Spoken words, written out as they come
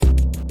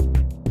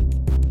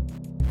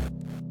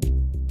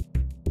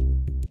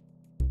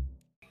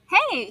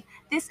Hey,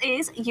 this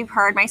is You've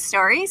Heard My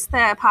Stories,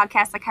 the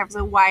podcast that covers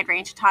a wide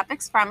range of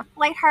topics from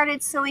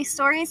lighthearted, silly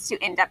stories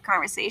to in-depth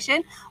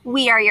conversation.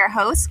 We are your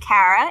hosts,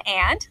 Kara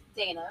and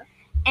Dana.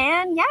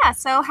 And yeah,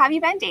 so how have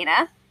you been,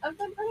 Dana? I've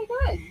been pretty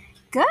good.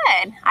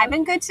 Good. I've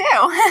been good too.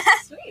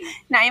 Sweet.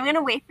 Now I'm going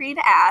to wait for you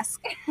to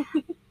ask.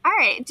 All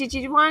right. Did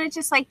you want to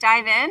just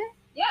dive in?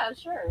 Yeah,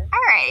 sure. All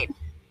right.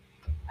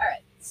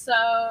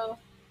 So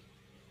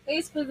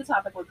basically the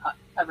topic we're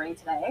covering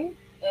today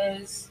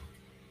is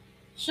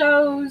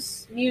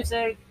shows,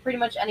 music, pretty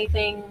much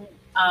anything,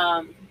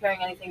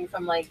 comparing anything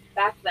from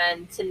back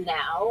then to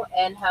now,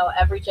 and how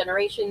every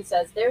generation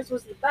says theirs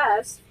was the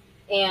best,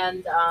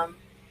 and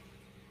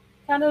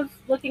kind of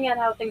looking at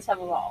how things have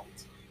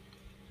evolved.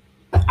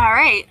 All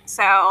right.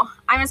 So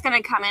I'm just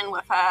going to come in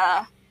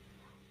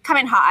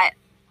hot.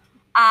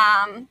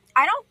 I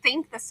don't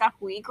think the stuff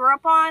we grew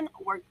up on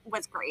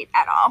was great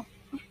at all.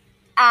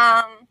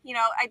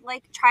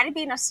 I'd try to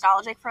be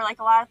nostalgic for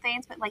a lot of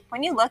things, but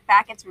when you look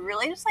back, it's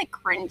really just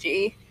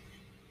cringy.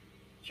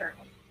 True.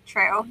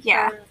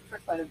 Yeah. For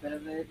quite a bit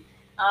of it.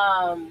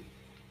 I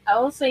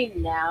will say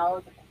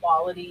now the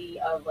quality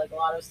of a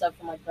lot of stuff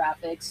from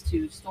graphics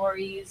to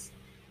stories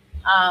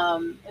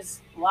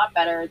is a lot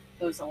better. It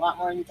goes a lot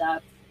more in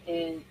depth.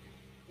 It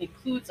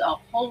includes a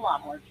whole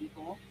lot more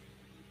people.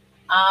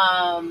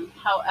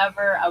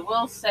 However, I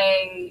will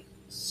say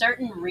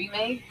certain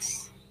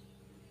remakes.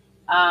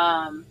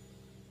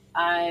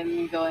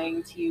 I'm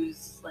going to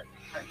use a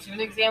cartoon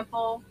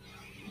example.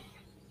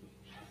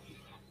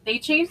 They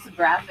changed the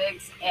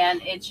graphics,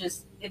 and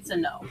it's a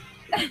no.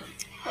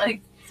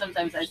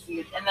 Sometimes I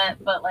see it,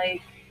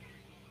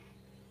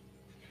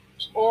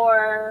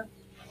 or.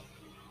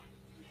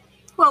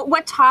 Well,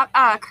 what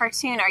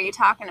cartoon are you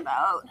talking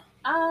about?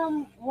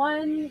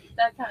 One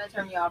that kind of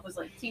turned me off was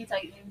Teen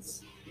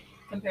Titans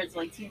compared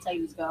to Teen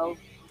Titans Go.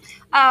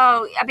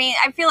 Oh, I mean,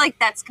 I feel like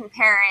that's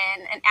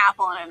comparing an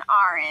apple and an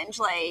orange.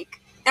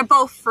 They're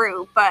both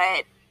fruit,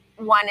 but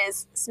one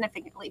is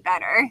significantly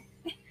better.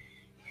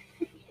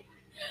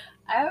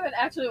 I haven't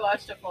actually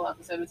watched a full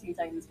episode of Teen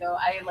Titans Go.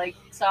 I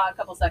saw a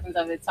couple seconds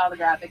of it, saw the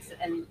graphics,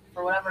 and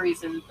for whatever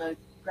reason, the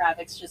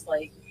graphics just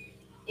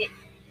it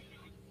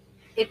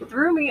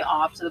threw me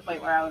off to the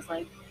point where I was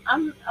like,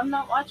 I'm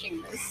not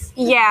watching this.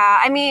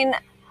 Yeah, I mean,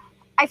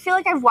 I feel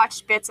like I've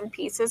watched bits and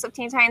pieces of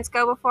Teen Titans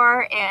Go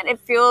before, and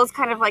it feels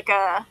kind of like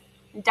a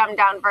dumbed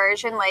down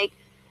version.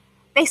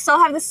 They still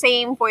have the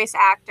same voice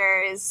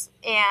actors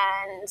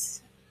and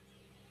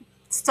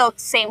still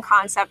same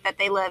concept that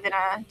they live in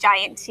a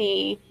giant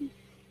T.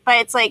 But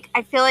it's I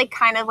feel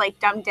kind of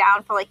dumbed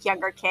down for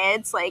younger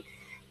kids.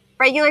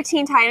 Regular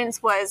Teen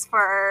Titans was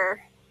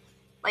for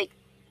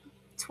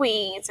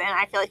tweens, and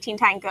I feel like Teen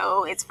Titans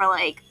Go is for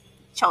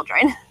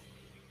children.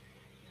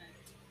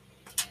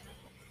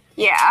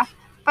 Yeah.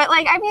 But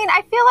I mean,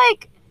 I feel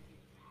like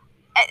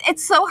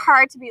it's so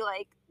hard to be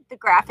the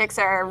graphics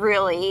are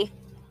really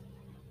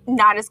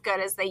not as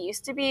good as they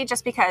used to be,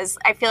 just because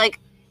I feel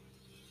like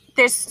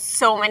there's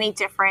so many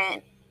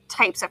different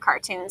types of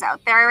cartoons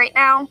out there right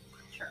now.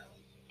 Sure.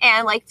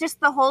 And just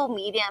the whole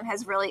medium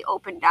has really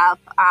opened up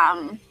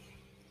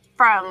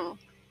from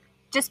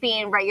just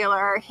being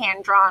regular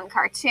hand-drawn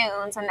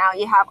cartoons, and now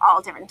you have all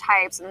different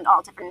types and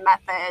all different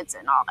methods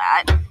and all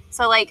that.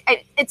 So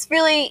it's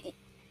really,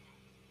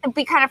 it'd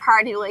be kind of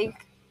hard to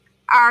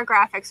our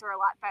graphics were a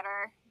lot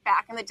better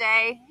back in the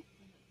day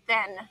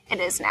than it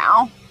is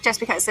now, just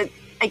because they're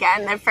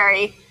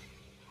very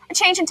a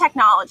change in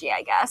technology,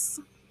 I guess.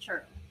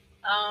 Sure.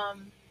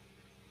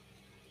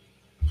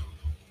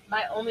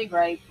 My only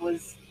gripe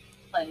was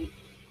how do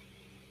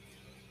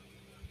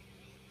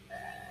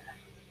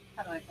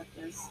I put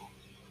this?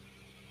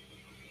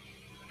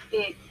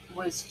 It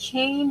was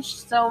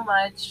changed so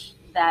much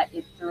that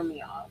it threw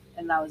me off,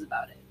 and that was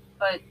about it.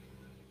 But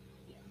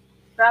yeah,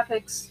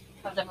 graphics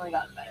have definitely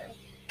gotten better.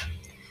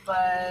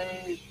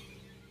 But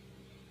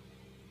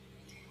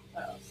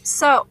what else?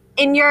 So,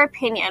 in your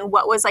opinion,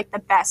 what was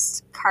the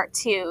best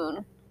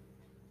cartoon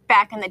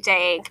back in the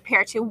day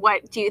compared to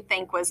what do you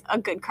think was a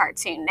good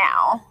cartoon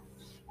now?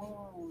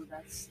 Oh,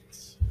 that's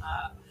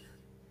tough.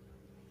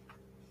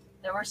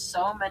 There were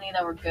so many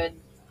that were good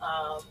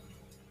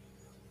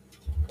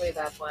way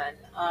back when.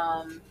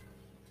 I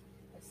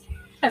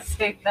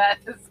say that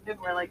as if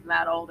we're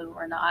that old, and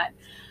we're not.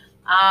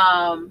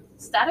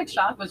 Static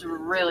Shock was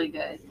really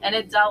good, and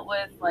it dealt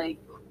with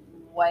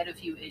quite a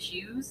few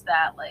issues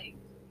that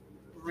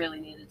really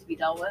needed to be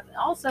dealt with.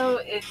 Also,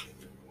 it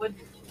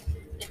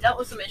dealt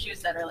with some issues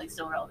that are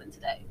still relevant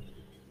today.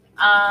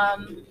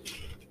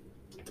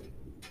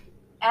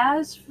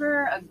 As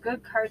for a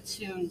good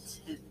cartoon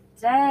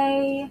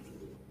today,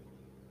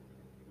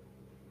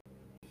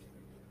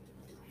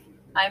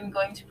 I'm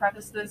going to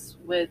preface this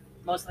with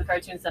most of the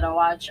cartoons that I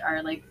watch are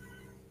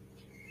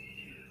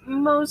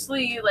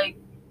mostly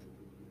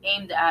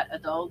aimed at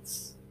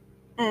adults,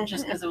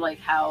 just because of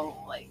how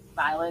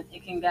violent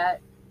it can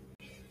get.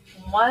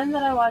 One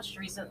that I watched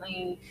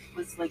recently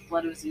was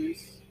Blood of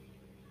Zeus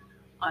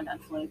on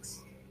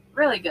Netflix.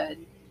 Really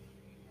good.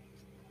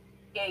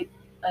 It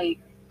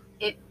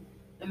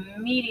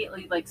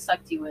immediately like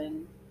sucked you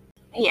in.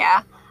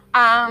 Yeah.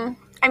 I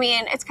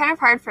mean, it's kind of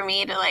hard for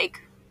me to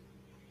like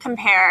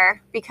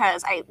compare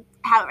because I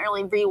haven't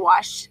really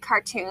rewatched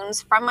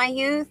cartoons from my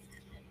youth,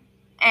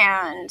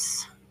 and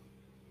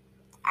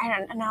I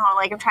don't know,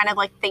 like I'm trying to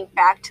like think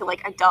back to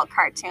like adult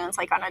cartoons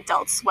like on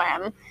Adult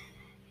Swim,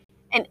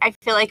 and I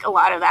feel like a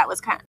lot of that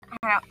was kind of,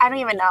 I don't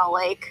even know,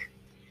 like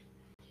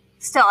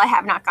still I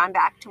have not gone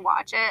back to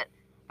watch it,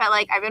 but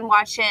like I've been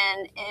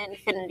watching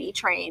Infinity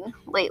Train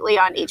lately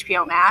on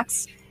HBO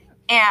Max,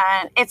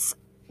 and it's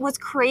was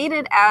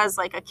created as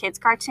like a kids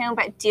cartoon,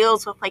 but it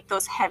deals with like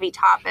those heavy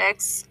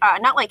topics,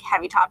 not like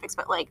heavy topics,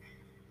 but like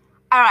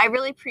I don't know, I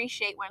really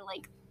appreciate when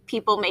like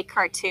people make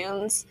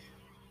cartoons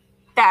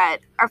that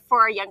are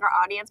for a younger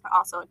audience, but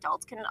also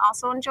adults can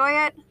also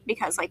enjoy it,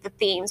 because like the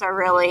themes are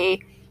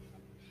really,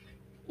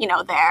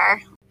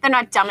 they're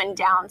not dumbing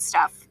down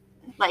stuff.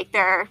 Like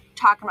they're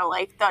talking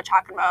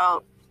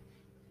about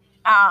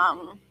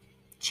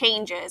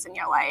changes in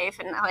your life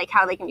and like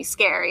how they can be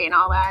scary and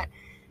all that.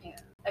 Yeah,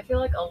 I feel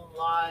like a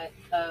lot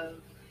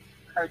of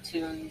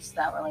cartoons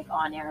that were like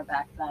on air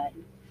back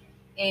then,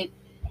 it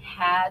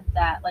had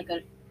that like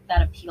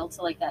that appeal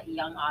to like that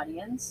young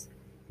audience,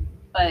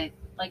 but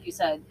like you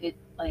said, it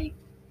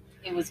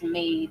was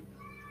made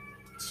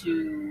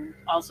to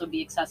also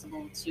be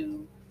accessible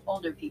to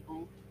older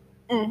people,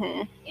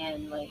 Mm-hmm.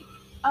 and like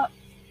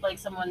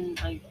someone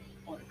like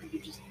older could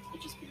just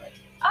be like,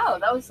 oh,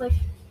 that was like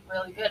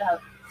really good.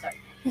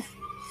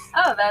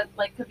 Oh, that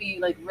like could be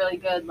like really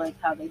good, like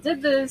how they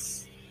did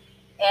this,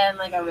 and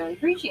like I really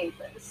appreciate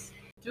this.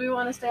 Do we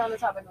want to stay on the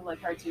topic of like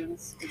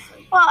cartoons?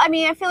 Well, I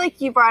mean, I feel like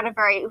you brought a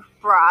very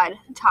broad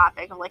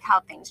topic of like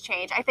how things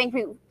change. I think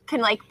we can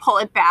like pull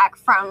it back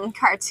from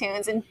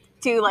cartoons and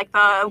do like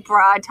the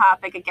broad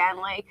topic again.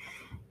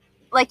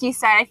 Like you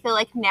said, I feel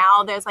like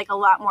now there's like a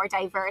lot more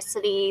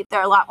diversity. There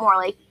are a lot more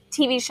like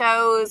TV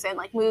shows and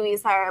like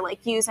movies that are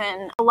like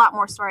using a lot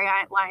more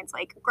storylines.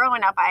 Like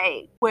growing up,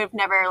 I would have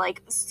never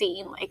like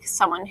seen like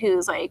someone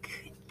who's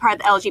like part of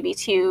the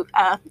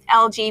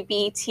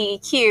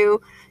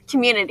LGBTQ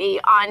community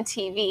on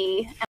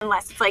TV,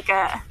 unless it's like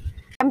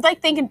I'm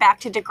like thinking back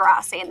to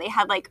Degrassi, and they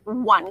had like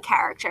one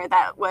character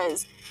that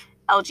was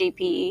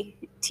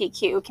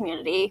LGBTQ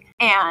community,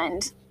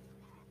 and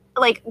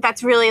like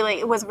that's really like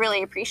it was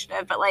really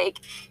appreciative. But like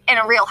in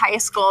a real high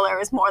school, there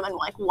was more than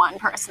like one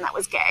person that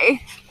was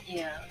gay.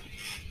 Yeah,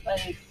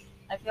 like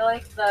I feel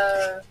like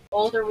the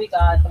older we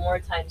got, the more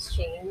times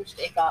changed.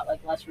 It got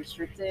like less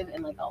restrictive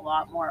and like a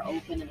lot more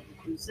open and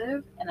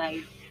inclusive, and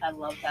I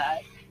love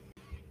that.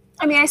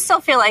 I mean, I still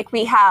feel like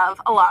we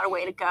have a lot of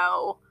way to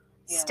go.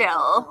 Yeah,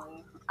 still.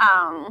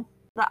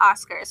 The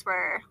Oscars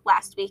were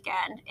last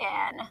weekend,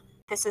 and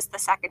this is the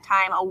second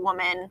time a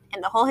woman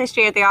in the whole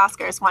history of the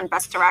Oscars won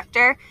Best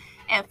Director,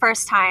 and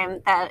first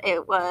time that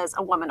it was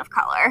a woman of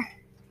color.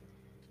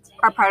 Dang.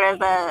 Or part of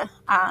the,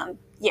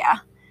 yeah.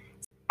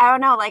 I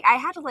don't know, like I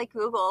had to like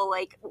Google,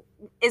 like,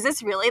 is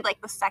this really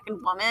like the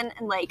second woman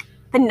in like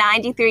the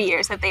 93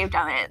 years that they've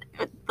done it?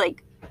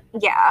 Like,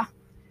 yeah.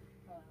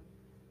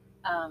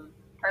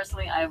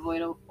 Personally, I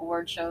avoid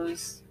award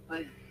shows,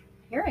 but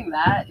hearing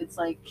that, it's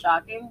like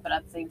shocking, but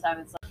at the same time,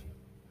 it's like,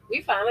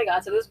 we finally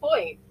got to this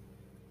point.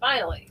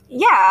 Finally.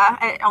 Yeah,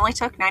 it only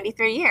took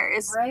 93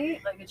 years.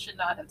 Right? Like, it should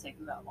not have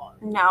taken that long.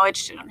 No, it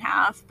shouldn't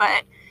have,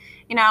 but,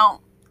 I'm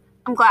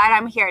glad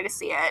I'm here to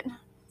see it.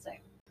 Same.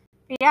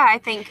 But yeah, I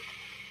think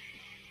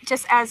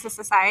just as a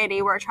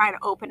society, we're trying to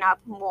open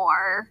up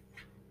more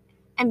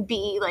and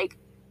be, like,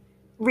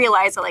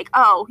 realize that, like,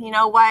 oh, you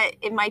know what?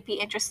 It might be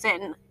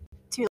interesting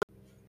to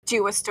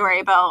do a story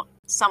about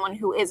someone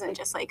who isn't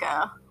just, like,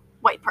 a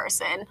white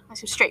person, a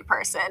straight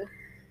person,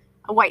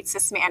 a white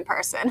cis man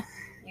person.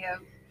 Yeah.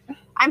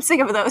 I'm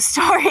sick of those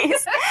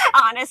stories,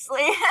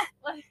 honestly.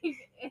 Like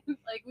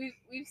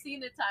we've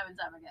seen it time and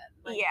time again.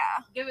 Like,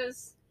 yeah. Give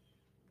us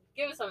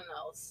something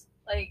else.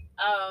 Like,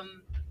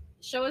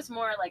 show us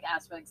more like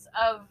aspects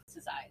of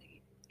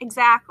society.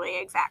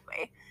 Exactly.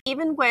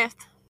 Even with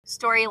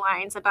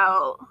storylines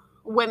about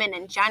women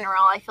in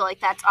general, I feel like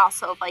that's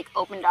also like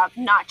opened up,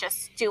 not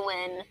just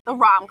doing the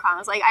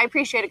rom-coms. Like I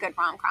appreciate a good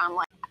rom-com.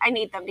 Like I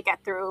need them to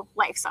get through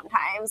life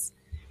sometimes.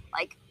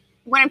 Like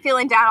when I'm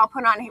feeling down, I'll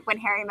put on When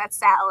Harry Met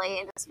Sally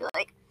and just be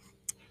like,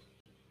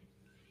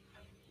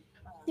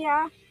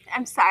 yeah,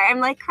 I'm sorry. I'm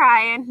like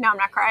crying. No, I'm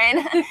not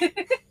crying.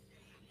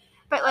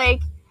 But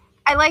like,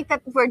 I like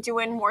that we're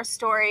doing more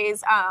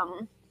stories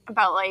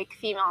about like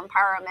female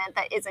empowerment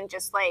that isn't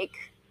just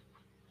like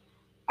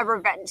a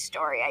revenge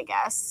story, I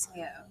guess.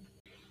 Yeah.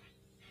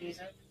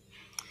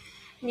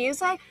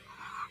 Music?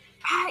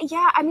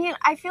 Yeah, I mean,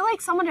 I feel like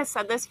someone has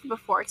said this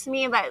before to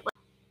me that like,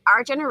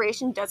 our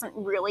generation doesn't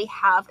really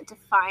have a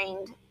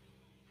defined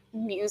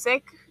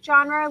music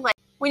genre. Like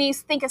when you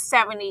think of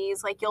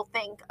 70s, like you'll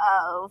think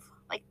of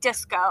like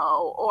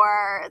disco,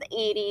 or the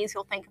 80s,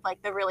 you'll think of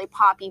like the really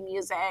poppy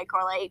music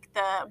or like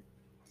the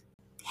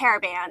hair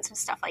bands and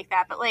stuff like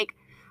that. But like,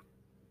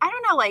 I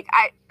don't know, like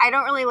I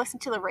don't really listen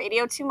to the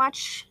radio too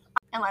much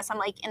unless I'm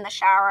like in the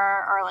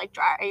shower or like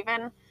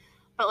driving.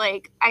 But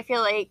like, I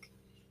feel like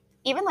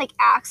even like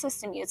access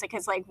to music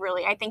is like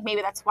really, I think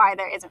maybe that's why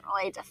there isn't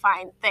really a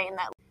defined thing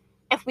that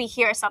if we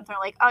hear something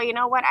like, oh, you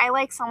know what, I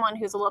like someone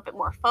who's a little bit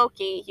more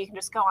folky, you can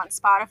just go on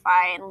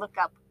Spotify and look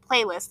up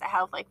playlists that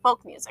have like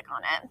folk music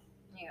on it.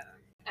 Yeah.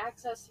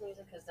 Access to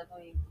music has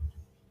definitely,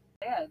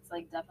 yeah, it's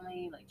like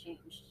definitely like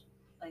changed.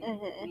 Like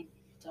we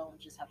don't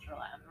just have to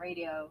rely on the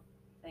radio,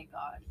 thank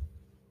God,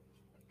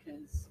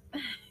 because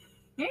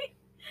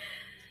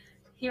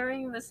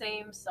hearing the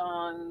same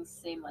songs,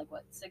 same like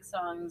what 6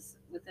 songs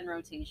within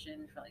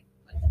rotation for like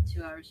what,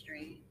 2 hours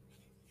straight,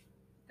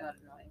 got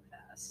annoying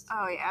fast.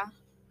 Oh yeah.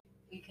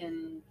 We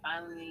can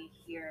finally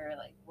hear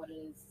like what it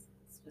is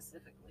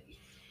specifically,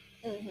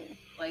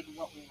 like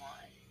what we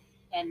want,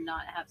 and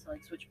not have to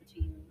like switch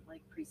between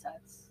like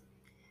presets.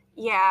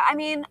 Yeah, I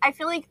mean, I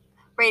feel like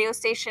radio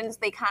stations,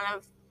 they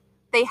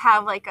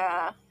have like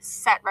a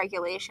set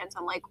regulations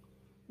on like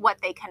what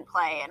they can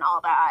play and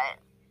all that.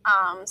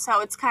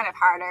 So it's kind of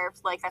harder.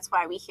 Like that's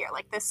why we hear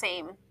like the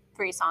same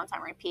 3 songs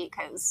on repeat,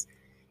 because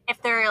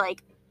if they're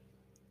like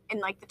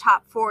in like the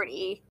top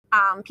 40,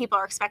 people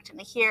are expecting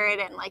to hear it,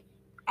 and like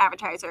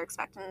advertisers are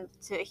expecting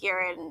to hear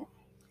it, and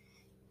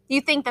you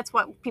think that's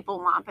what people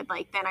want, but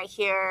like then I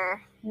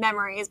hear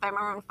Memories by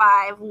Maroon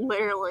 5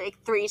 literally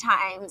like 3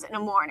 times in a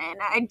morning.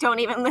 I don't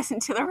even listen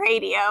to the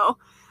radio,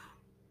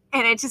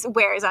 and it just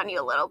wears on you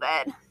a little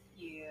bit.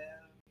 Yeah.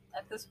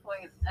 At this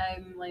point,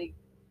 I'm like,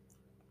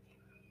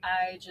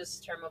 I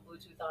just turn my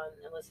Bluetooth on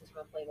and listen to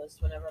my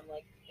playlist whenever I'm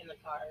like in the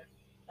car.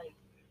 Like,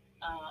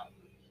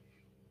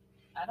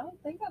 I don't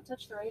think I've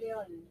touched the radio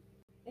in,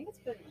 I think it's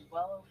been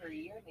well over a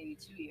year, maybe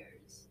 2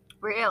 years.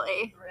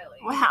 Really? Really?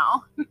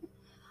 Wow.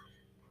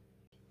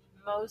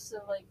 Most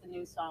of like the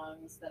new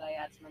songs that I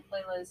add to my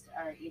playlist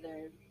are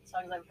either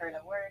songs I've heard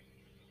at work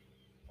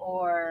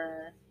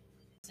or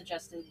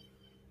suggested.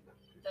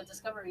 The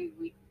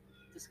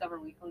Discover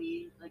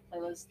Weekly like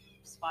playlist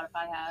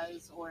Spotify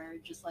has, or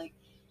just like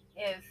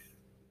if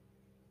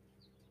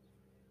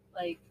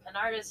like an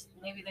artist,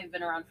 maybe they've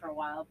been around for a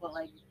while, but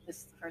like this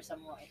is the first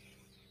time like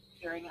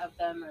hearing of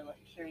them or like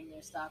hearing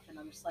their stuff, and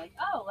I'm just like,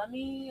 oh, let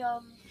me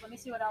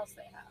see what else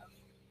they have.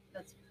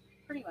 That's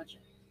pretty much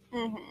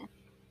it.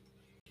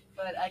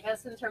 But I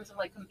guess in terms of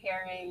like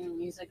comparing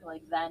music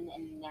like then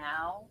and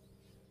now,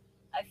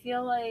 I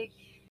feel like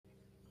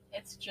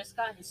it's just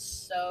gotten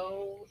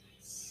so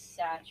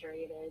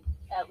saturated,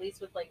 at least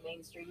with like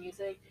mainstream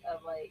music,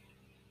 of like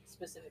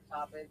specific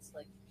topics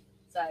like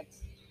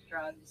sex,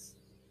 drugs.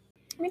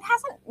 I mean,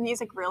 hasn't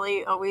music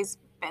really always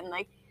been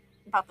like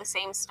about the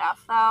same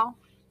stuff though?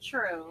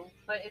 True,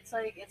 but it's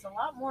like it's a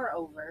lot more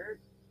overt,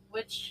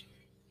 which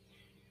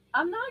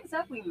I'm not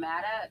exactly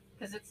mad at,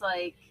 because it's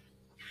like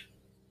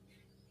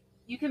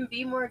you can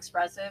be more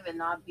expressive and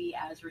not be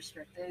as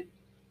restricted,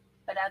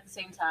 but at the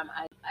same time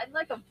I'd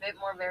like a bit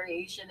more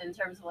variation in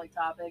terms of like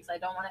topics. I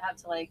don't want to have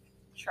to like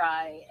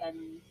try,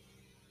 and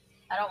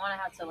I don't want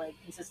to have to like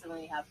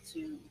consistently have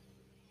to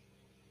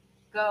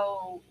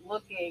go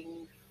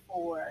looking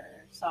for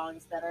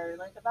songs that are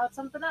like about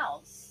something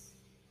else.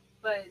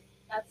 But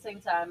at the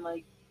same time,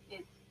 like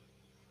it,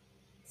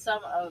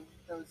 some of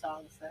those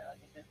songs that are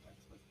like a difference.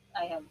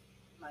 I have,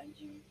 mind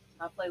you,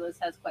 my playlist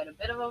has quite a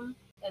bit of them,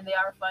 and they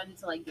are fun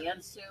to like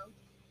dance to.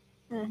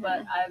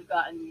 But I've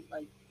gotten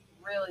like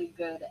really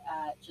good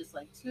at just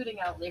like tuning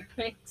out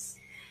lyrics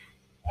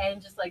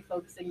and just like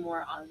focusing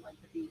more on like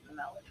the beat and the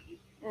melody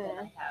than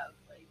I have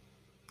like.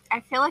 I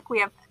feel like we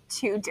have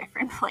 2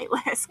 different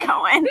playlists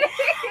going,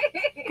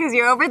 because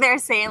you're over there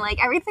saying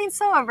like everything's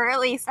so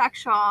overtly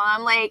sexual, and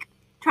I'm like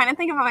trying to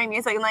think about my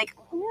music and like,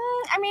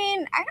 I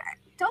mean, I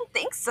don't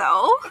think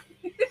so.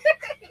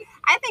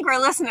 I think we're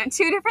listening to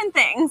 2 different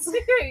things.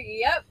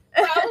 Yep,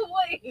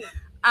 probably.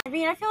 I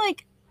mean, I feel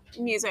like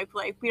music,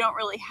 like we don't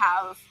really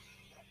have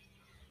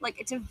like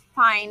a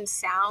defined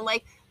sound.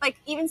 Like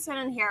even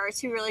sitting here are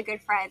 2 really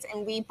good friends,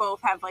 and we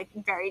both have like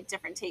very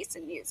different tastes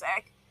in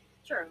music.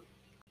 True.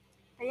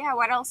 But yeah,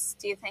 what else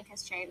do you think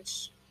has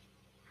changed?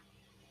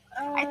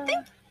 I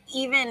think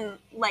even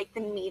like the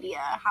media,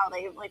 how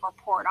they like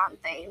report on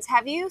things.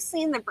 Have you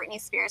seen the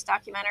Britney Spears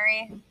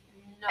documentary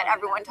that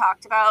everyone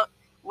talked about?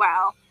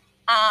 Wow.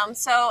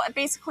 So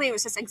basically it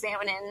was just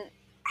examining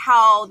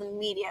how the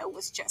media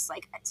was just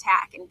like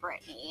attacking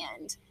Britney,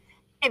 and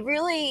it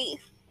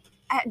really,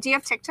 do you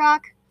have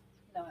TikTok?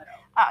 No, I don't.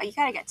 Oh, you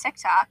gotta get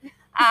TikTok.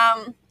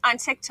 On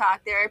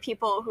TikTok, there are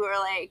people who are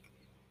like,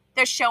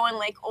 they're showing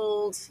like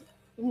old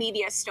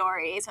media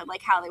stories of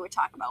like how they would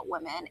talk about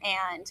women,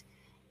 and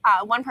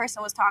one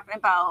person was talking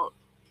about,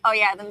 oh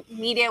yeah, the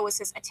media was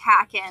just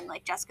attacking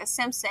like Jessica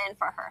Simpson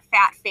for her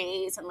fat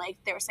phase, and like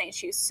they were saying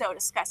she was so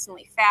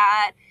disgustingly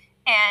fat.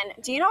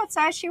 And do you know what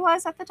size she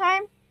was at the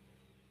time?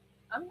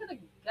 I'm gonna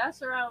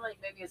guess around like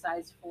maybe a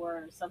size 4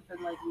 or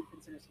something like you'd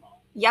consider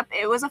small. Yep,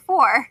 it was a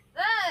 4.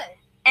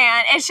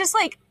 And it's just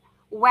like,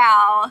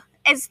 wow.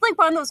 It's like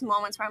one of those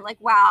moments where I'm like,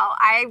 wow,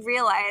 I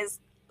realize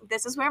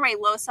this is where my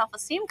low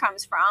self-esteem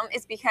comes from,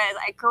 is because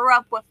I grew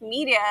up with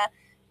media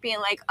being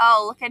like,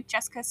 oh, look at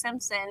Jessica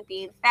Simpson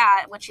being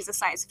fat when she's a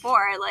size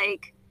 4.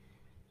 Like,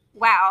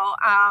 wow.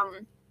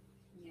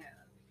 Yeah.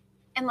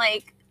 And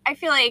like, I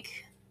feel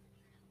like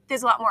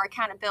there's a lot more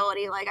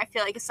accountability. Like, I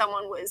feel like if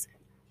someone was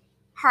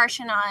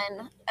harshing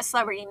on a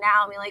celebrity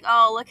now and be like,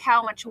 oh, look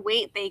how much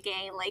weight they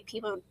gain, like,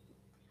 people,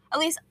 at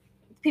least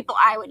people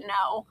I would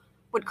know,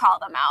 would call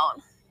them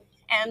out.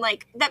 And,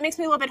 like, that makes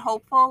me a little bit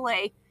hopeful.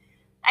 Like,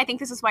 I think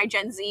this is why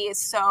Gen Z is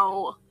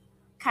so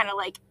kind of,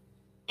 like,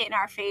 in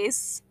our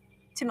face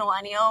to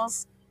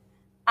millennials.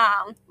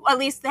 At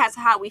least that's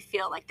how we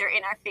feel like they're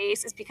in our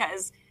face, is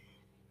because,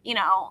 you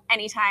know,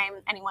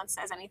 anytime anyone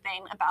says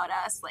anything about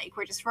us, like,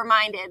 we're just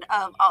reminded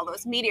of all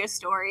those media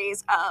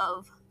stories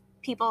of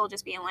people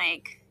just being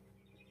like,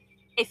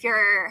 if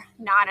you're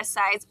not a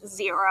size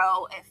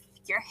 0, if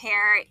your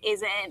hair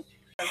isn't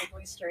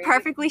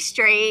perfectly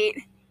straight,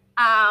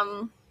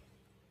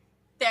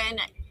 then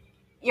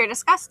you're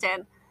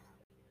disgusted.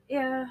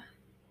 Yeah,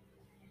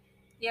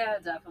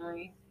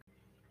 definitely.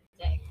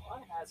 Dang, a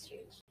lot has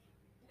changed.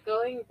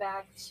 Going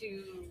back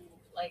to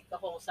like the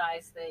whole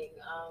size thing,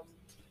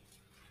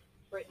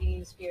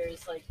 Britney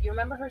Spears, like, you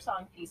remember her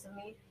song "Piece of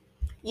Me"?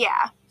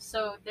 Yeah.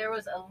 So there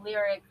was a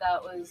lyric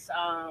that was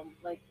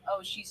like,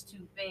 "Oh, she's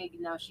too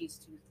big, now she's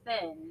too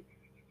thin,"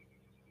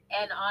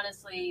 and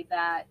honestly,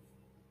 that,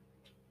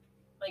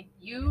 like,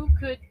 you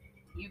could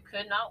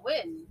not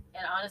win,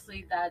 and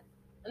honestly, that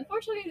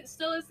unfortunately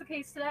still is the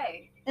case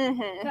today,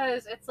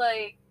 because it's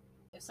like,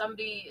 if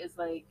somebody is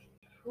like,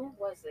 who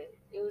was it?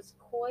 It was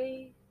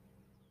Coy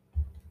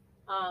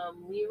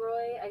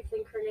Leroy, I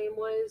think her name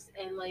was,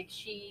 and like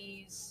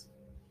she's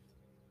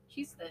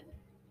thin,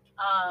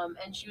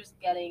 and she was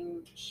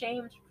getting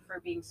shamed for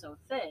being so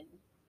thin.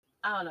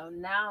 I don't know.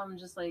 Now I'm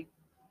just like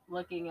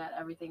looking at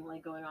everything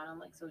like going on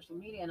like social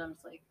media, and I'm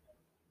just like,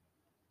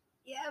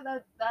 yeah,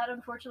 that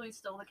unfortunately is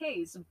still the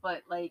case.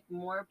 But like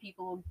more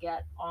people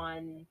get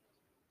on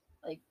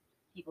like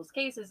people's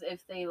cases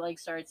if they like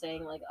start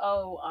saying like,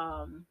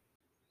 oh,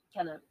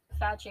 kind of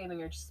fat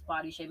shaming or just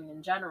body shaming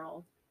in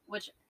general,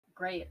 which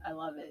great, I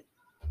love it.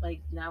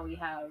 Like now we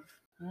have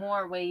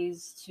more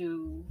ways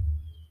to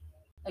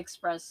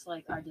express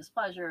like our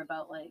displeasure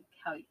about like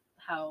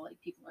how like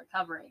people are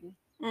covering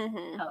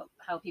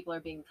how people are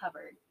being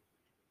covered.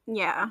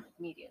 Yeah.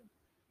 Media.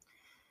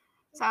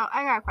 So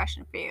I got a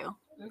question for you.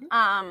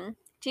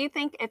 Do you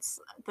think it's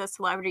the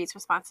celebrity's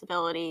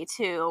responsibility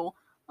to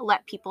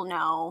let people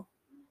know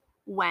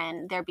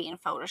when they're being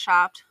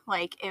photoshopped?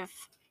 Like,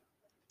 if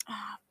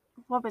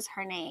what was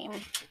her name?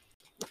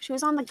 She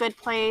was on The Good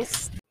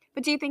Place.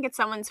 But do you think it's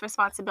someone's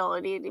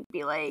responsibility to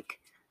be like,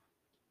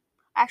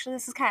 actually,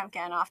 this is kind of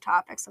getting off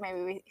topic, so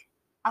maybe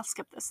I'll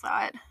skip this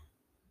thought.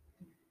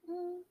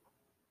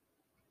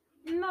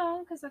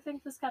 No, because I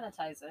think this kind of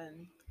ties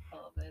in a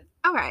little bit.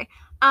 Okay.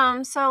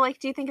 So like,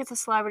 do you think it's a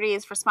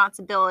celebrity's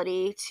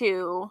responsibility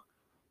to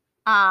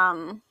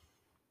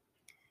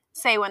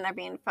say when they're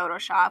being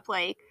photoshopped?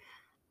 Like,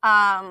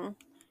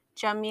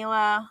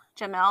 Jamel,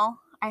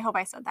 I hope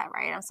I said that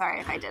right. I'm sorry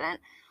if I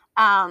didn't.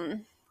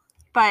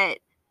 But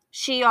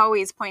she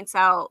always points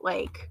out,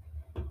 like,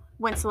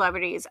 when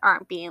celebrities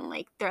aren't being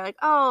like, they're like,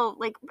 oh,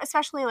 like,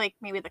 especially like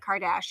maybe the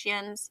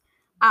Kardashians,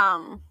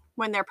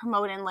 when they're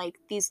promoting like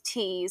these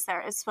teas that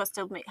are supposed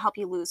to help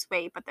you lose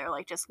weight, but they're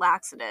like just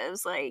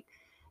laxatives. Like,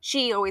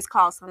 she always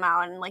calls them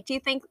out. And like, do you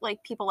think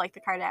like people like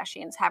the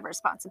Kardashians have a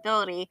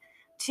responsibility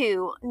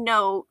to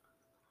know,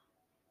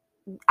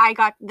 I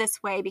got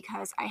this way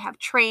because I have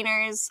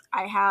trainers,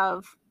 I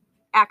have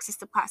access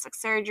to plastic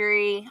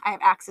surgery, I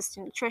have access to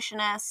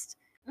nutritionists?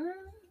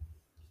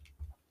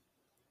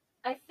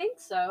 I think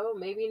so.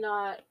 Maybe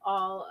not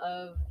all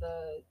of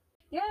the.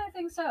 Yeah, I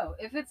think so.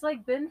 If it's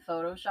like been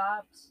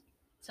photoshopped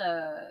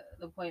to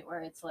the point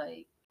where it's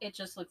like it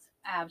just looks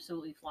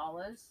absolutely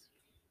flawless,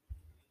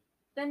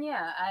 then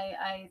yeah,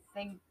 I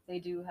think they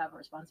do have a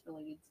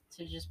responsibility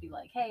to just be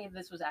like, hey,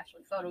 this was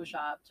actually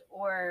photoshopped,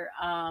 or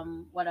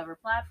whatever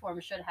platform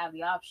should have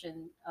the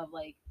option of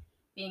like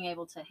being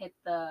able to hit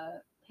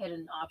the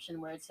hidden option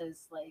where it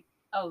says like,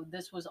 oh,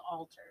 this was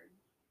altered.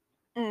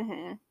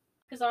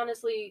 Because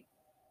honestly,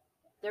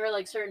 there are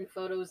like certain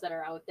photos that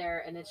are out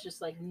there and it's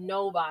just like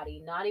nobody,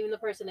 not even the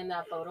person in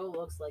that photo,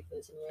 looks like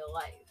this in real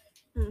life.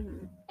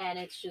 And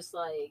it's just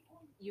like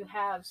you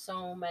have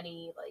so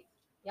many like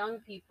young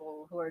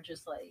people who are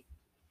just like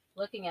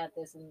looking at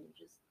this and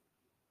just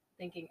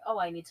thinking, oh,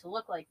 I need to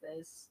look like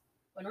this,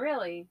 when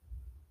really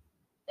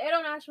they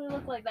don't actually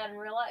look like that in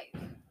real life.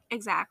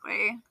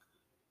 Exactly.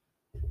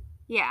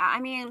 Yeah, I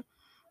mean,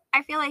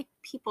 I feel like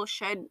people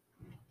should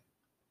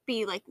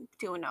be like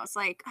doing those.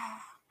 Like,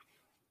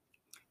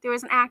 there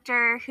was an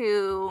actor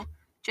who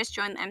just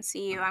joined the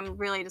MCU. I'm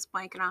really just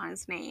blanking on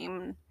his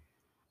name.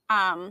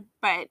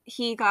 But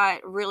he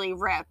got really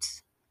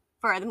ripped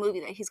for the movie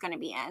that he's going to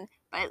be in.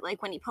 But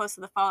like when he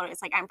posted the photo,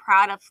 it's like, I'm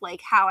proud of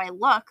like how I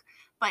look,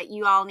 but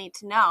you all need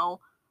to know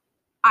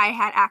I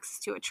had access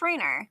to a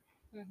trainer.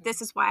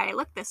 This is why I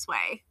look this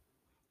way.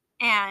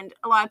 And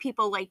a lot of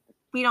people, like,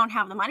 we don't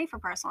have the money for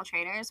personal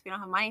trainers. We don't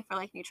have money for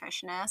like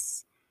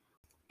nutritionists.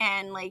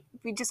 And like,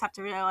 we just have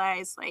to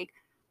realize like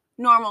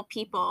normal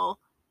people,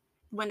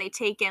 when they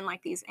take in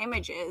like these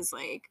images,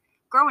 like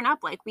growing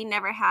up, like, we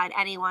never had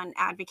anyone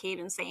advocate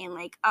and saying,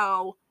 like,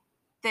 oh,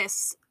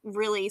 this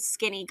really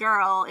skinny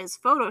girl is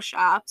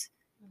photoshopped.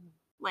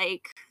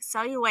 Like,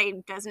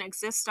 cellulite doesn't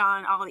exist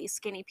on all these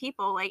skinny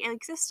people. Like, it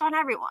exists on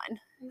everyone.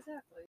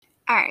 Exactly.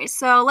 All right,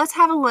 so let's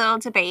have a little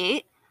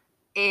debate.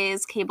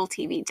 Is cable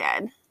TV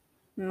dead?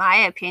 My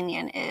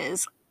opinion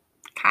is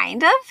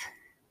kind of.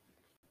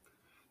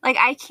 Like,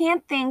 I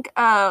can't think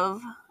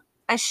of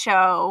a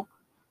show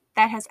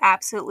that has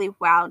absolutely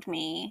wowed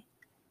me.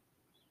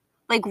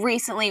 Like,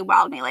 recently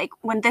wowed me. Like,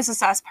 when This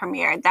Is Us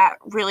premiered, that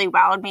really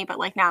wowed me, but,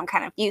 like, now I'm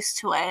kind of used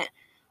to it.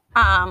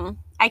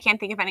 I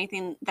can't think of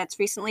anything that's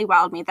recently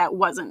wowed me that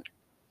wasn't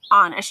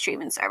on a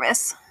streaming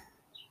service.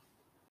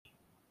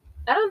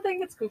 I don't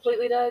think it's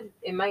completely dead.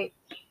 They might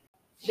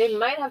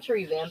have to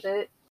revamp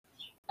it.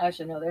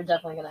 Actually, no, they're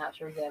definitely going to have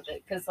to revamp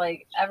it. Because,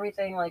 like,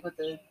 everything, like, with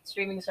the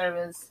streaming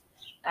service,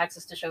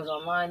 access to shows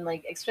online,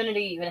 like,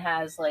 Xfinity even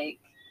has, like,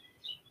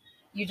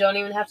 you don't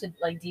even have to,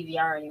 like,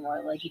 DVR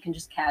anymore. Like, you can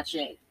just catch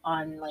it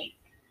on, like,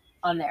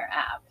 on their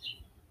app.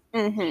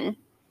 Mm-hmm.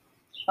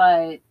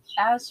 But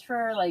as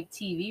for, like,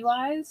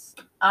 TV-wise,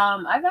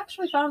 I've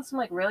actually found some,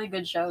 like, really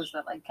good shows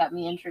that, like, kept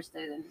me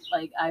interested. And,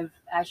 like, I've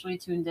actually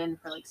tuned in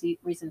for, like,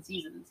 recent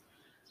seasons.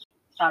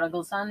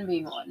 Prodigal Son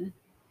being one.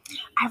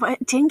 I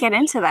didn't get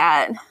into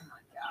that. Oh,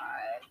 my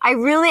God. I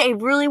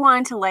really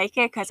wanted to like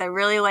it because I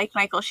really like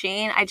Michael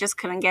Sheen. I just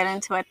couldn't get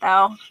into it,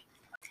 though.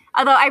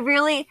 Although I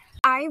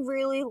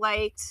really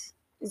liked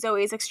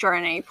Zoe's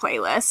Extraordinary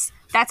Playlist.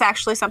 That's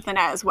actually something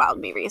that has wowed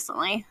me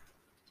recently.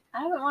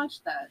 I haven't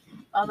watched that.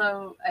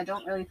 Although I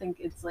don't really think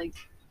it's like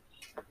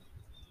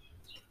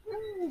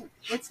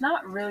it's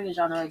not really a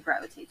genre I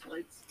gravitate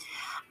towards.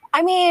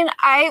 I mean,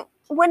 I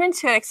went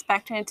into it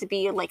expecting it to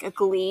be like a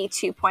Glee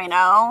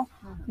 2.0,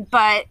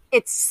 but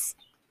it's,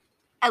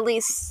 at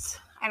least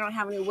I don't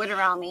have any wood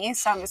around me,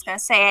 so I'm just gonna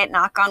say it,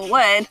 knock on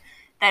wood,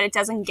 that it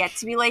doesn't get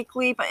to be like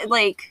Glee, but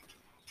like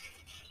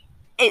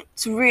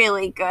it's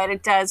really good.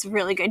 It does a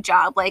really good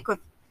job, like with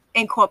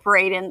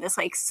incorporating this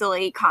like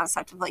silly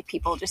concept of like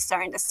people just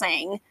starting to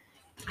sing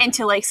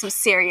into like some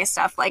serious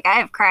stuff. Like I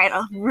have cried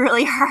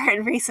really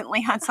hard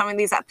recently on some of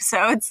these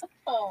episodes.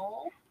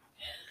 Oh.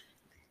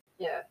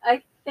 Yeah,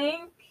 I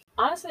think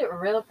honestly a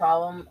real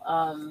problem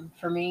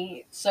for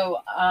me. So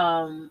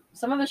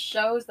some of the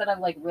shows that I've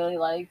like really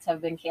liked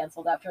have been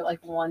canceled after like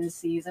one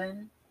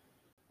season,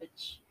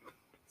 which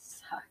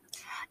sucked.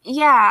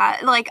 Yeah,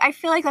 like I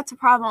feel like that's a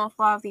problem with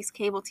a lot of these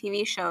cable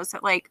TV shows,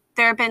 that like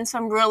there have been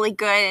some really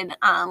good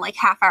like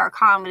half-hour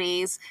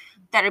comedies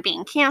that are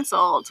being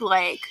canceled.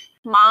 Like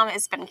Mom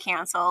has been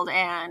canceled,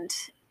 and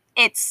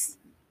it's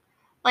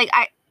like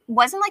I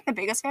wasn't like the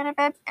biggest fan of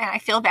it, and I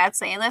feel bad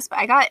saying this, but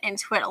I got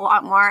into it a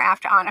lot more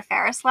after Anna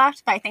Faris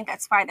left. But I think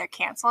that's why they're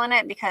canceling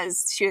it,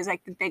 because she was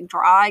like the big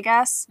draw, I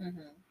guess.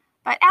 Mm-hmm.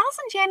 But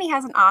Allison Janney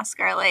has an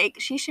Oscar. Like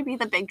she should be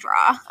the big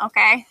draw,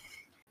 okay?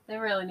 They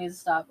really need to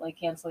stop like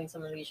canceling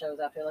some of these shows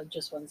after like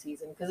just one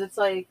season, because it's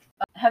like,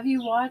 have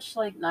you watched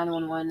like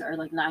 911 or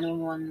like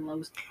 911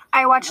 Low?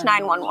 I watched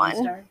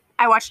 911.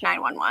 I watched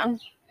 911.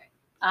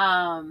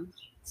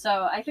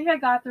 So I think I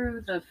got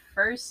through the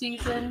first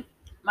season.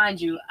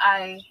 Mind you,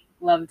 I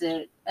loved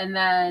it, and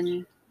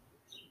then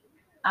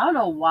I don't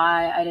know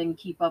why I didn't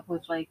keep up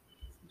with like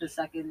the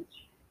second.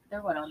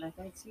 They're what, on their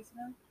third season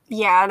now?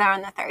 Yeah, they're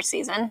on the third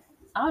season.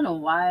 I don't know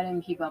why I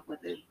didn't keep up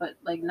with it, but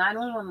like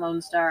 911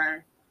 Lone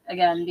Star,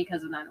 again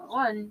because of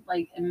 911,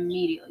 like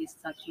immediately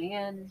sucked me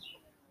in.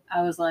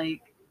 I was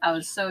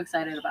so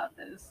excited about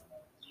this.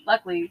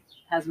 Luckily,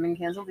 hasn't been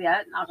canceled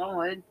yet. Knock on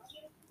wood.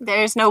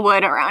 There's no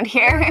wood around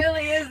here. It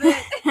really isn't.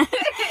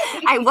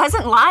 I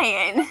wasn't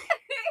lying.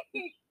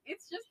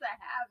 It's just a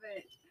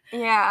habit.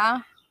 Yeah.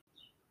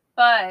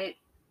 But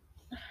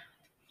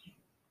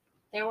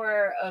there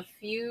were a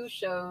few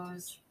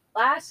shows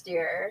last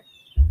year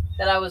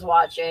that I was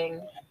watching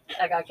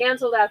that got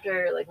canceled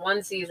after like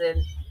one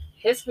season,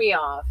 pissed me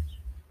off,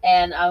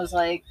 and I was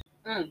like,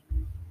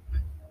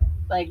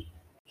 like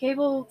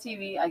cable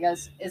TV, I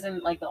guess,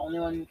 isn't like the only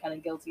one kind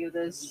of guilty of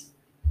this.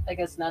 I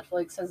guess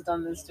Netflix has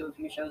done this to a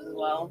few shows as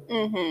well.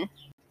 Mm-hmm.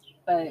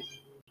 But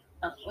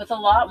with a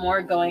lot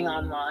more going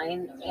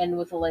online and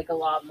with like a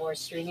lot more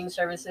streaming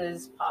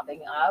services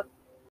popping up,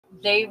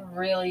 they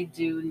really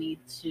do need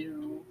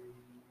to,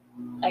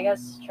 I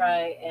guess,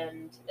 try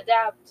and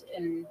adapt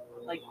and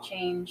like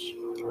change.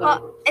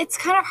 Well, it's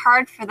kind of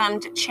hard for them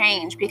to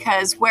change,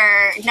 because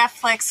where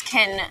Netflix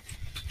can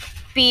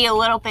be a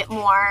little bit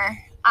more,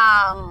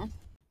 I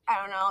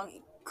don't know,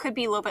 could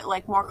be a little bit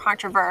like more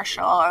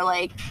controversial, or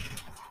like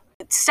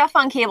stuff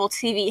on cable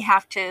TV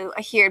have to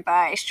adhere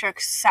by a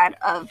strict set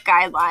of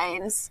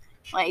guidelines.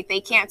 Like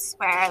they can't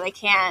swear, they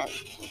can't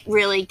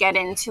really get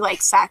into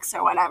like sex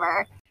or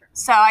whatever.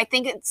 So I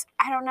think it's,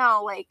 I don't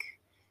know, like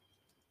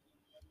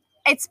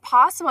it's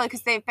possible,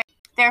 because there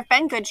have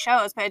been good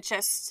shows, but it's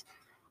just,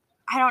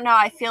 I don't know,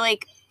 I feel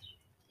like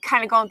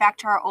kind of going back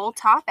to our old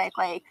topic,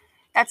 like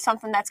that's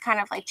something that's kind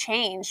of like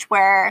changed,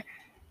 where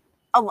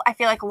I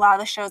feel like a lot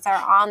of the shows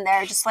that are on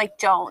there just like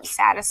don't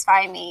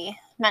satisfy me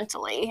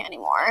mentally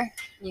anymore.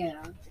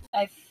 Yeah.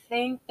 I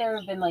think there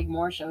have been like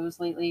more shows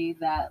lately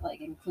that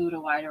like include a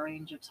wider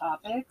range of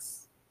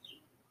topics.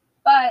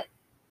 But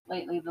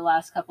lately, the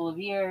last couple of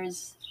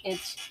years,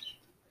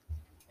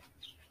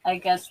 I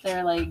guess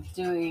they're like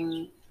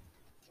doing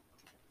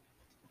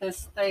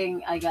this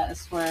thing, I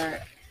guess,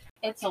 where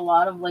it's a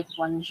lot of like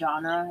one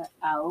genre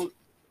out.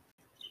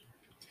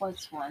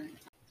 What's one?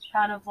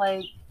 Kind of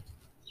like,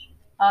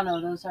 oh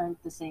no, those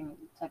aren't the same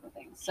type of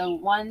things. So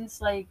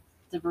one's like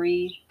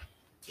Debris,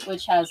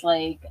 which has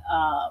like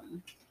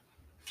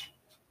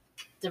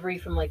debris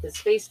from like the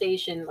space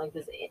station, like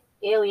this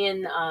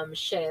alien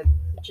ship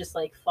just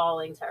like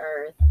falling to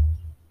Earth,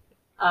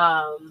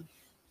 um,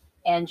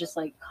 and just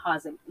like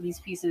causing these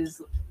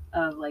pieces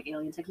of like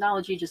alien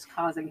technology just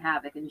causing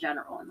havoc in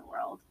general in the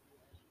world.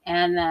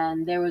 And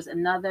then there was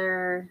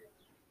another,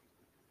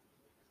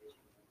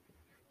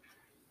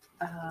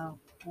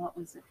 what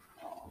was it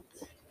called?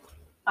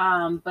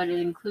 But it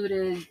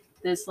included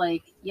this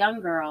like young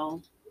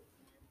girl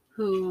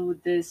who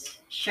this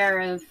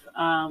sheriff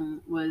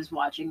was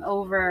watching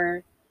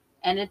over,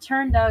 and it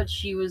turned out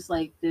she was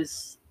like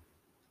this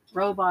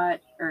robot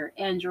or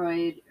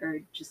android or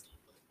just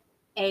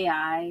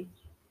AI,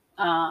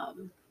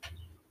 um,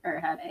 or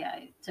had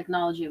AI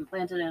technology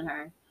implanted in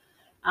her.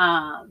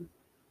 Um,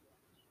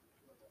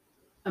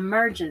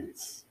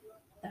 Emergence,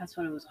 that's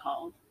what it was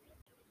called,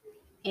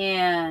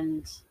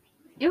 and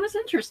it was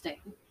interesting.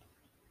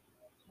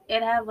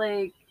 It had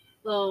like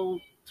little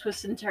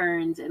twists and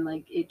turns, and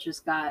like it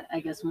just got, I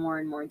guess, more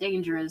and more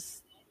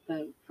dangerous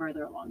the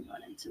further along you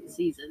went into the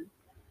season.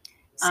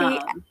 See,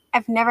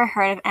 I've never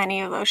heard of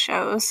any of those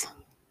shows.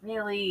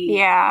 Really?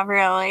 Yeah,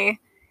 really.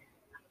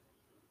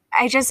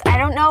 I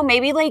don't know.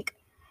 Maybe like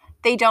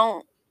they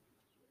don't.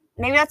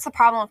 Maybe that's the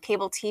problem with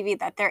cable TV,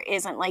 that there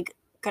isn't like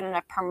good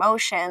enough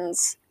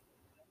promotions.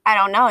 I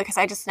don't know, because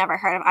I just never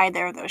heard of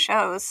either of those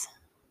shows.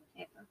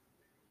 Yeah.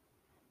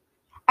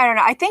 I don't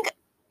know. I think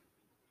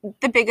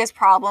the biggest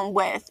problem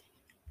with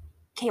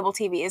cable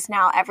TV is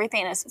now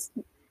everything is,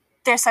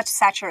 there's such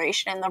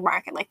saturation in the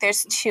market. Like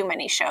there's too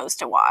many shows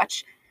to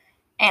watch.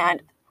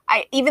 And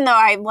even though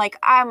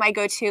my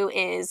go-to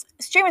is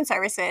streaming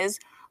services,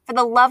 for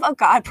the love of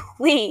God,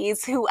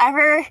 please,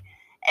 whoever,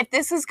 if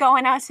this is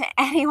going out to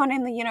anyone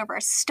in the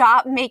universe,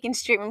 stop making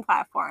streaming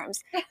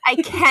platforms. I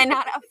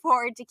cannot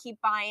afford to keep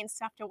buying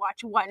stuff to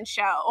watch one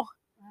show.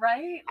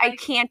 Right? Like, I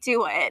can't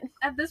do it.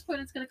 At this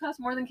point, it's going to cost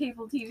more than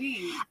cable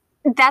TV.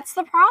 That's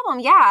the problem.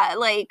 Yeah.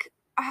 Like,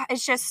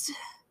 it's just,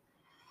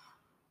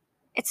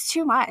 it's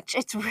too much.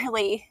 It's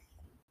really,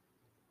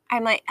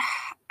 I'm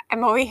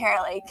over here,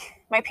 like,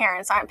 my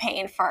parents aren't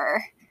paying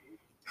for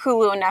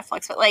Hulu and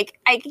Netflix, but like,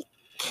 I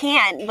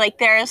can't. Like,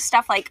 there's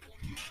stuff like,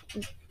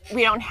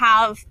 we don't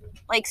have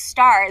like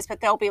Stars, but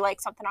there'll be like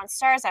something on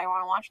Stars I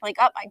want to watch. Like,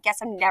 I guess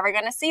I'm never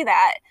going to see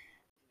that.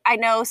 I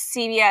know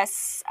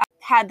CBS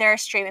had their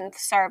streaming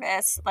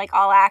service, like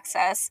All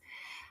Access,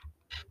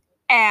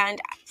 and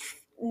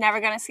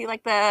never going to see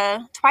like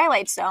the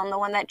Twilight Zone, the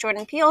one that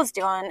Jordan Peele is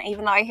doing,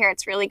 even though I hear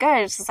it's really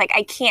good. It's just like,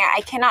 I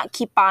cannot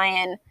keep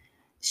buying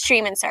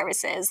streaming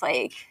services.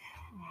 Like,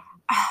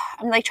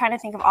 I'm like trying to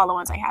think of all the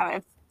ones I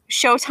have.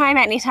 Showtime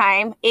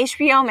Anytime,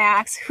 HBO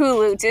Max,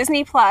 Hulu,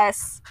 Disney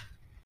Plus,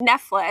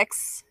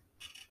 Netflix.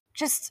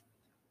 Just,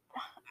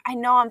 I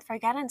know I'm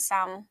forgetting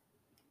some.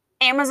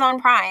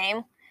 Amazon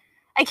Prime.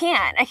 I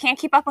can't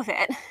keep up with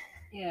it.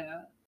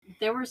 Yeah.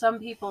 There were some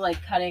people like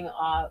cutting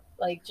off,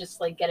 like just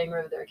like getting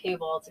rid of their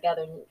cable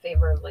altogether in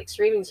favor of like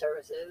streaming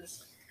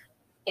services.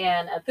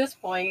 And at this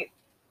point,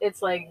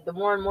 it's like the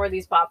more and more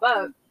these pop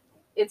up,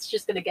 it's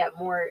just going to get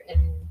more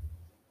and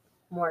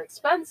more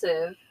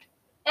expensive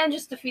and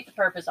just defeat the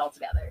purpose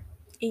altogether.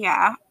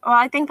 Yeah. Well,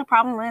 I think the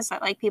problem is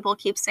that like people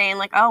keep saying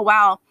like, oh,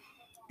 wow,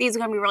 these are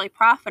going to be really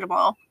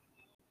profitable.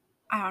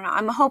 I don't know.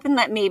 I'm hoping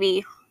that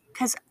maybe,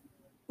 because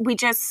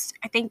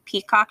I think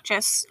Peacock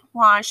just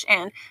launched,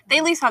 and they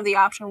at least have the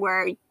option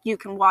where you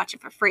can watch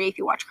it for free if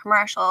you watch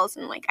commercials.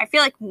 And like, I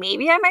feel like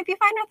maybe I might be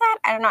fine with that.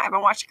 I don't know. I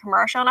haven't watched a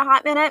commercial in a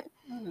hot minute.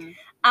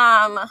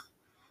 Mm-hmm.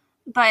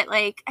 But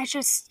like,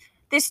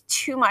 there's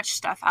too much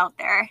stuff out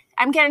there.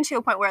 I'm getting to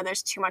a point where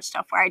there's too much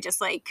stuff where I just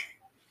like,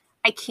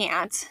 I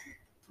can't.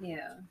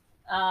 Yeah.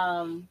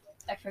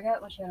 I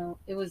forget what channel.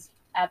 It was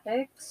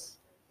Epix.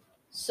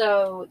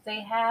 So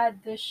they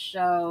had this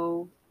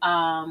show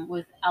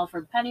with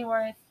Alfred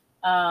Pennyworth.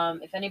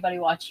 If anybody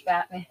watched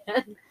Batman,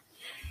 that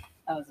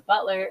was a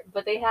butler.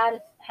 But they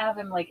have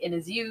him like in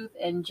his youth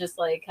and just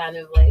like kind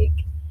of like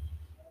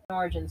an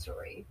origin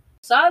story.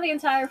 Saw the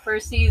entire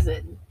first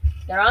season.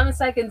 They're on the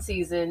second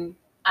season.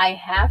 I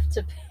have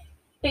to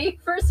pay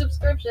for a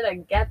subscription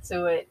and get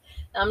to it.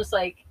 And I'm just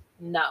like,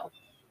 no.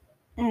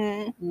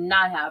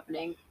 Not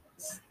happening.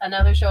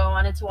 Another show I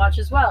wanted to watch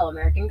as well,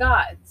 American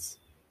Gods.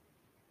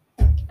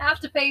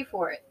 Have to pay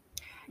for it.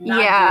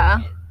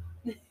 Not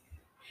doing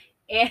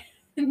it.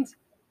 And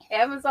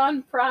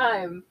Amazon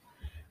Prime.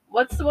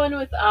 What's the one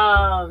with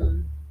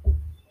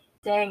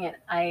dang it,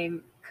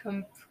 I'm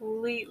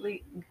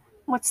completely.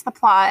 What's the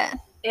plot?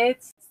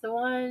 It's the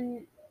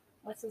one,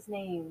 what's his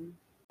name?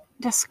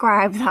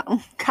 Describe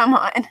them. Come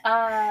on.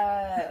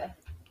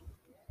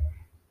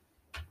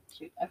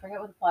 Shoot, I forget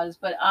what the plot is,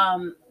 but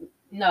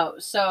no.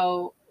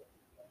 So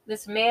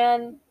this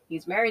man,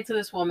 he's married to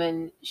this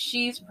woman.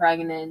 She's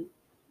pregnant.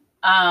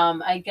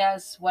 I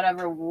guess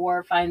whatever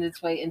war finds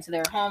its way into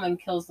their home and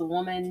kills the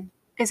woman.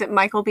 Is it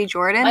Michael B.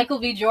 Jordan? Michael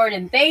B.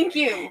 Jordan. Thank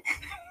you.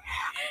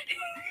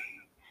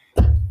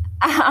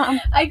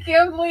 I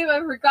can't believe I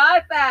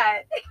forgot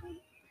that.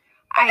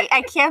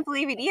 I can't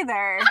believe it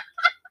either.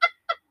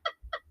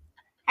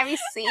 Have you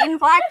seen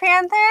Black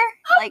Panther?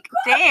 Like,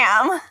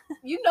 damn.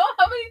 You know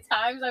how many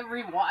times I've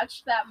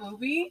rewatched that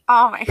movie?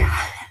 Oh my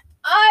god.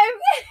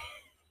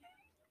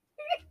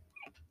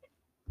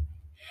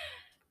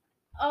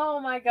 Oh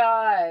my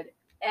god.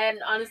 And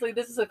honestly,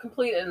 this is a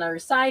complete and utter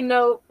side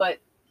note, but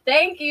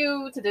thank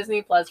you to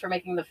Disney Plus for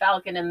making The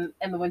Falcon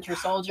and the Winter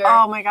Soldier.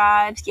 Oh my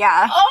god.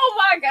 Yeah. Oh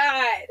my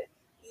god.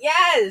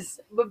 Yes.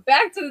 But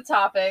back to the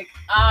topic.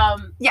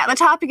 Yeah, the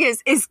topic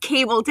is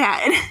cable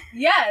dead?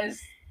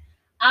 Yes.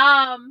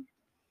 I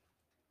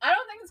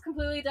don't think it's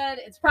completely dead.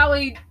 It's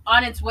probably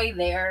on its way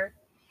there.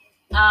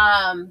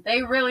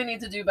 They really need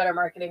to do better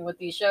marketing with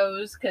these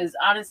shows, because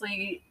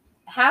honestly,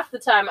 half the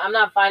time I'm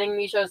not finding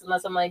these shows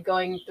unless I'm like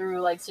going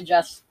through like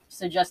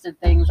suggested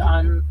things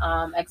on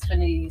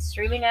Xfinity's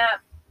streaming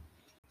app.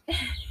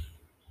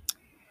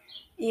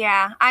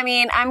 Yeah, I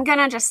mean, I'm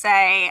gonna just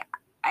say,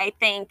 I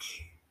think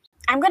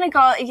I'm gonna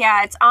go.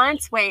 Yeah, it's on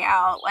its way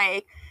out.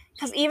 Like,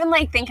 because even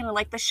like thinking of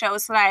like the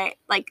shows that I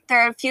like,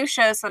 there are a few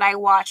shows that I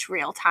watch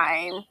real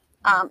time.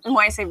 And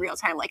when I say real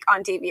time, like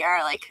on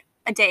DVR, like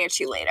a day or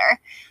two later.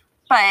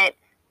 But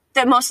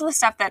most of the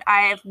stuff that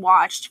I've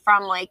watched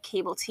from like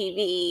cable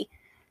TV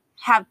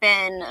have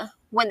been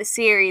when the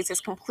series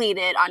is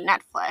completed on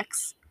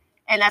Netflix,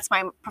 and that's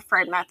my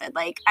preferred method.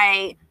 Like,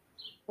 I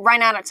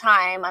run out of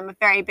time. I'm a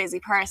very busy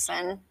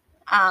person,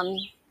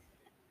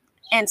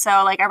 and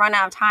so like I run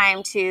out of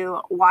time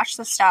to watch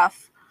the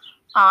stuff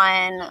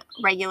on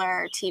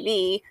regular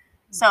TV.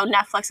 So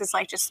Netflix is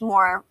like just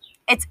more.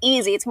 It's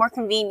easy. It's more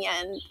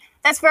convenient.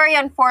 That's very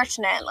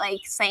unfortunate.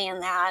 Like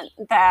saying that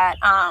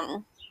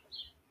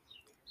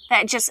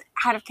just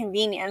out of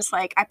convenience,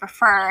 like I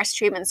prefer a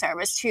streaming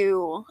service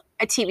to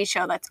a TV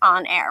show that's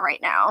on air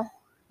right now.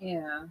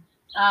 Yeah.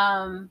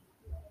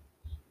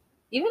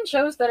 Even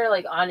shows that are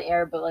like on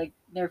air, but like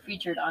they're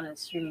featured on a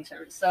streaming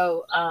service.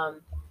 So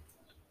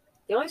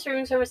the only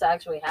streaming service I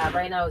actually have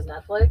right now is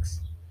Netflix.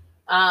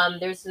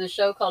 There's a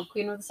show called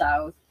Queen of the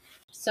South.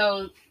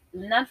 So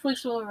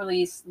Netflix will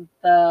release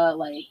the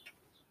like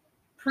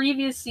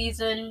previous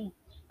season,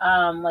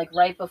 like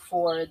right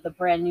before the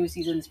brand new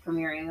season's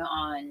premiering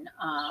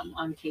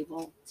on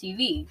cable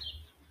TV.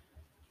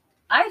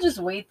 I just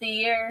wait the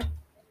year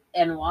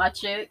and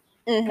watch it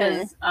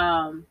because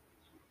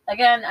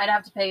again, I'd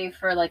have to pay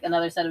for like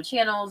another set of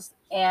channels,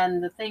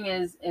 and the thing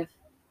is,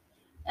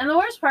 and the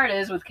worst part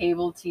is with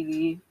cable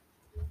TV,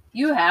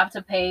 you have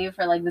to pay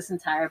for like this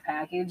entire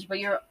package, but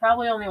you're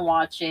probably only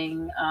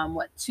watching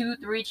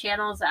 2-3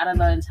 channels out of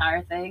the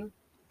entire thing.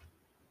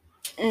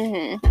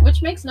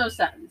 Which makes no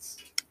sense.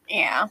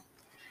 Yeah.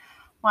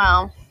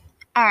 Well,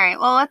 all right.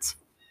 Well, let's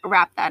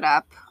wrap that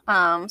up.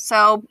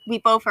 So we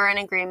both are in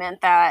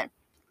agreement that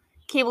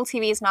cable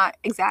TV is not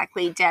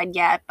exactly dead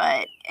yet,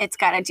 but it's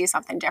got to do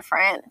something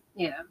different.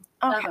 Yeah.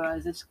 Okay.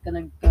 Otherwise, it's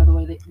gonna go the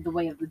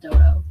way of the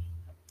dodo.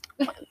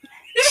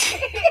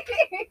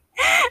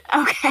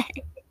 Okay.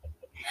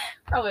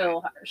 Probably a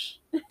little harsh.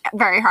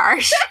 Very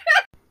harsh.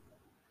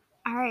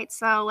 All right.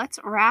 So let's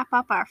wrap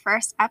up our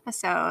first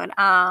episode.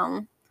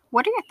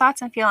 What are your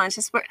thoughts and feelings?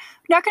 Just we're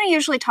not going to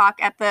usually talk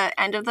at the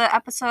end of the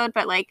episode,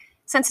 but like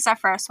since it's our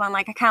first one,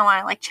 like I kind of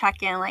want to like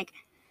check in. Like,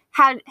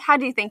 how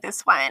do you think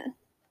this went?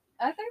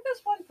 I think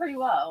this went pretty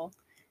well.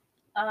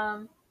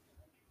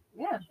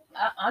 Yeah.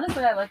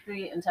 Honestly, I like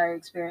the entire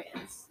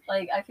experience.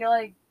 Like, I feel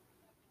like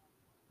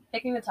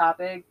picking a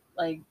topic,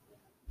 like,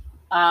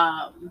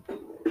 or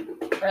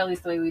at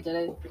least the way we did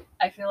it,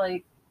 I feel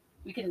like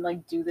we can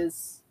like do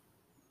this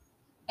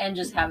and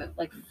just have it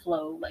like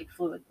flow like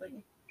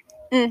fluidly.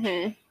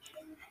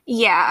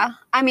 Yeah,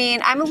 I mean,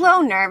 I'm a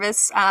little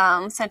nervous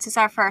since it's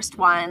our first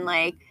one.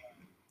 Like,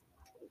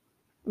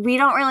 we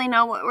don't really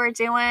know what we're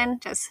doing.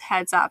 Just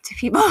heads up to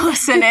people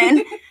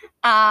listening.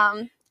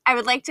 I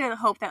would like to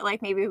hope that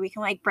like maybe we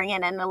can like bring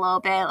it in a little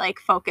bit, like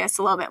focus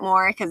a little bit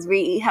more, because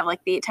we have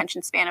like the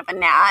attention span of a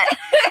gnat.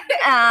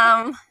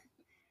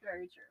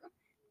 Very true.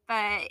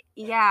 But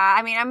yeah,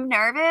 I mean, I'm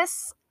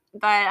nervous,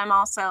 but I'm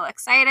also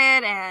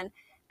excited, and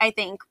I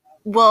think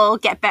we'll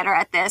get better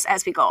at this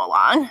as we go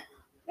along.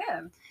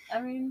 Yeah. I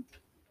mean,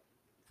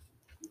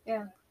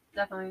 yeah,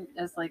 definitely.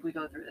 As like we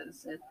go through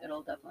this,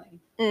 it'll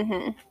definitely,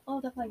 it'll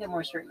definitely get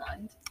more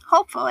streamlined.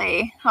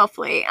 Hopefully.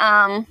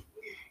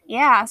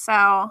 Yeah.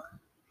 So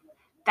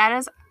that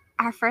is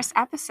our first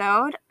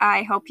episode.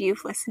 I hope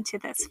you've listened to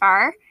this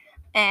far,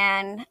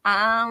 and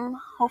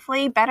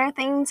hopefully better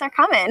things are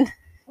coming.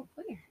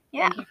 Hopefully.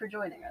 Yeah. Thank you for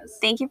joining us.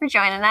 Thank you for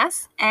joining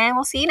us, and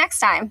we'll see you next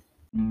time.